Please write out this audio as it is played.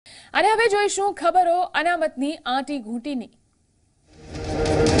અને હવે જોઈશું ખબરો અનામતની આંટી ઘૂંટીની।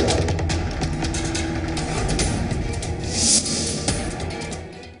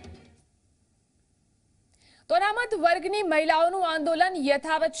 તો અનામત વર્ગની મહિલાઓનું આંદોલન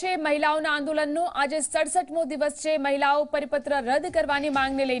યથાવત છે। મહિલાઓના આંદોલનનો આજે 67મો દિવસ છે। મહિલાઓ પરિપત્ર રદ કરવાની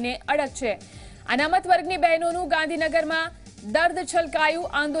માંગને લઈને અડગ છે। અનામત વર્ગની બહેનોનું ગાંધીનગરમાં દર્દ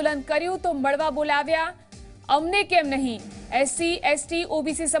છલકાયું। આંદોલન કર્યું તો મળવા બોલાવ્યા અમને કેમ નહીં। એસસી એસટી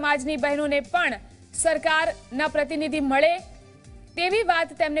ઓબીસી સમાજની બહેનોને પણ સરકારના પ્રતિનિધિ મળે તેવી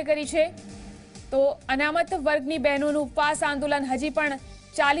વાત તેમણે કરી છે। તો અનામત વર્ગની બહેનોનું ઉપવાસ આંદોલન હજી પણ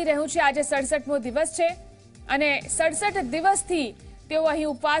ચાલી રહ્યું છે। આજે 67મો દિવસ છે અને 67 દિવસથી તેઓ અહીં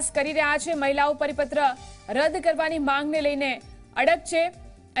ઉપવાસ કરી રહ્યા છે। મહિલાઓ પરિપત્ર રદ કરવાની માંગને લઈને અડગ છે।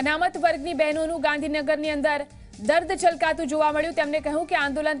 અનામત વર્ગની બહેનોનું ગાંધીનગરની અંદર દર્દ છલકાતું જોવા મળ્યું। તેમણે કહ્યું કે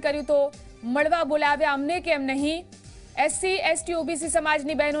આંદોલન કર્યું તો મળવા બોલાવ્યા અમને કેમ નહીં। એસસી એસટી ઓબીસી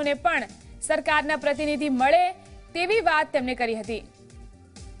સમાજની બહેનોને પણ સરકારના પ્રતિનિધિ મળે તેવી વાત તેમણે કરી હતી।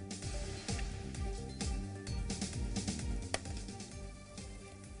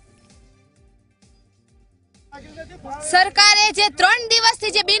 સરકારે જે 3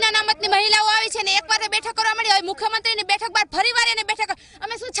 દિવસથી જે બિન અનામતની મહિલાઓ આવી છે ને એકવાર બેઠક કરવા મળી, હવે મુખ્યમંત્રીની બેઠક બાદ ફરીવાર એને બેઠક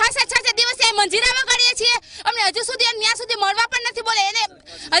અમે શું 66 દિવસે મંજીરામાં કરીએ છીએ। અમને હજુ સુધી ન્યા સુધી મળવા પણ નથી બોલે। એને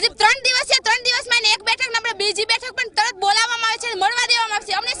હજી 3 દિવસ છે, 3 દિવસમાં એને એક બેઠક આપણે બીજી બેઠક પણ તરત બોલાવવામાં આવે છે, મળવા દેવામાં આવે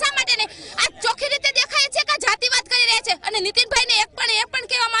છે। અમને શા માટે નહીં? આ ચોખ્ખી રીતે દેખાય છે કે જાતિવાદ કરી રહ્યા છે। અને નીતિનભાઈને એક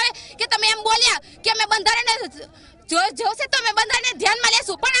પણ કહેવામાં આવે કે તમે એમ બોલ્યા કે અમે બંધારણને જોશે તો અમે બંધારણને ધ્યાનમાં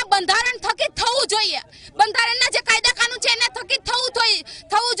લેશું, પણ આ બંધારણ થકી થવું જોઈએ। બંધારણના જે કાયદા કાનૂન છે એના થકી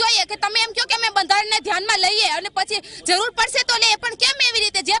થવું જોઈએ કે તમે એમ કહો કે અમે બંધારણને ધ્યાનમાં લઈએ અને પછી જરૂર પડશે તો લે। પણ કેમ એવી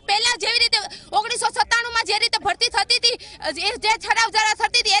રીતે? જે પહેલા જેવી રીતે 1997માં જે રીતે ભરતી થતી હતી, જે ઠરાવ જરા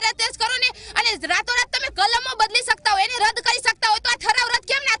થતી હતી એ રીતે જ કરો ને। અને રાતોરાત તમે કલમો બદલી શકતા હોય, એને રદ કરી શકતા હોય તો આ ઠરાવ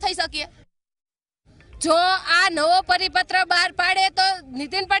રદ કેમ ના થઈ શકે? જો આ નવો પરિપત્ર બહાર પાડે તો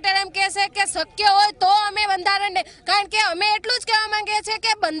નીતિન પટેલ એમ કહેશે કે શક્ય હોય તો અમે બંધારણને, કારણ કે અમે એટલું જ કહેવા માંગીએ છીએ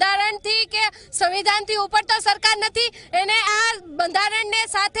કે બંધારણથી કે સંવિધાનથી ઉપર તો સરકાર નથી। એને આ બંધારણને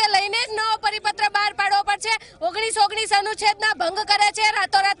સાથે લઈને જ નવો પરિપત્ર બહાર પાડવો પડશે। 1919 અનુચ્છેદના ભંગ કરે છે,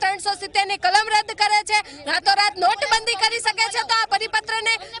 રાતોરાત 370ની કલમ રદ કરે છે, રાતોરાત નોટબંધી કરી શકે છે, તો આ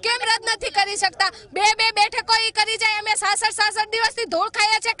પરિપત્રને કેમ રદ નથી કરી શકતા? બે બેઠકો ઈ કરી જાય। અમે 66 દિવસથી ધૂળ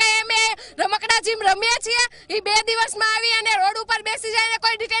ખાઈએ છે કે અમે રમકડા જીમ રમીએ છીએ। એ 2 દિવસમાં આવી અને રોડ ઉપર બેસી જાય,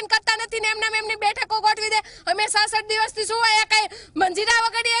 કોઈ ડિટેન કરતા નથી ને એમની બેઠકો ગોઠવી દે। અમે 66 દિવસથી શું હોય કઈ મંજીરા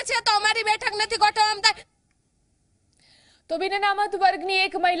વગડીએ છીએ તો અમારી બેઠક નથી ગોઠવવામાં। તો બિન અનામત વર્ગની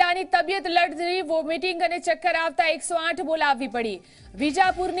એક મહિલાની તબિયત લડતી, વોમિટિંગ અને ચક્કર આવતા 108 બોલાવવી પડી।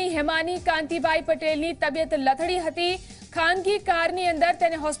 વિજાપુરની હેમાની કાંતિભાઈ પટેલની તબિયત લથડી હતી। ખાનગી કારની અંદર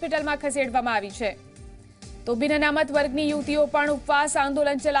તેને હોસ્પિટલમાં ખસેડવામાં આવી છે। તો બિન અનામત વર્ગની યુવતીઓ પણ ઉપવાસ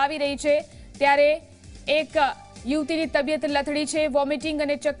આંદોલન ચલાવી રહી છે। ત્યારે એક યુવતીની તબિયત લથડી છે, વોમિટિંગ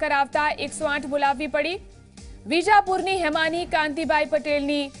અને ચક્કર આવતા 108 બોલાવવી પડી। વિજાપુરની હેમાની કાંતિભાઈ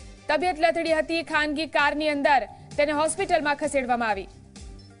પટેલની તબિયત લથડી હતી। ખાનગી કારની અંદર તેને હોસ્પિટલમાં ખસેડવામાં આવી।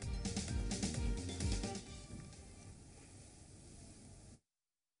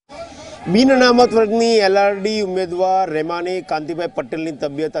 બિન અનામત વર્ગની એલઆરડી ઉમેદવાર રેમાની કાંતિભાઈ પટેલની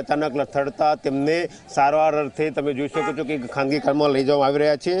તબિયત અચાનક લથડતા તેમને સારવાર અર્થે તમે જોઈ શકો છો કે ખાનગી કારમાં લઈ જવામાં આવી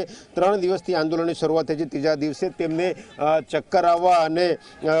રહ્યા છે। 3 દિવસથી આંદોલનની શરૂઆત થઈ છે। ત્રીજા દિવસે તેમને ચક્કર આવવા અને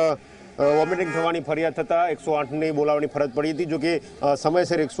વોમિટિંગ થવાની ફરિયાદ થતાં 108ની બોલાવવાની ફરજ પડી હતી। જોકે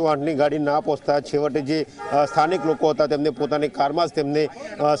સમયસર 108ની ગાડી ના પહોંચતા છેવટે જે સ્થાનિક લોકો હતા તેમને પોતાની કારમાં જ તેમને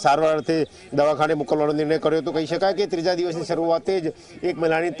સારવાર અર્થે દવાખાને મોકલવાનો નિર્ણય કર્યો હતો। કહી શકાય કે ત્રીજા દિવસની શરૂઆતે જ એક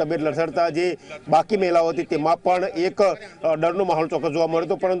મહિલાની તબિયત લથડતા જે બાકી મહિલાઓ હતી તેમાં પણ એક ડરનો માહોલ ચોક્કસ જોવા મળ્યો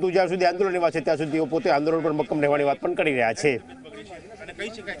હતો। પરંતુ જ્યાં સુધી આંદોલનની વાત છે ત્યાં સુધી તેઓ પોતે આંદોલન પર મક્કમ રહેવાની વાત પણ કરી રહ્યા છે।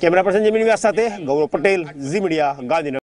 કેમેરા પર્સન જમીન વ્યાસ સાથે ગૌરવ પટેલ, ઝી મીડિયા, ગાંધીનગર।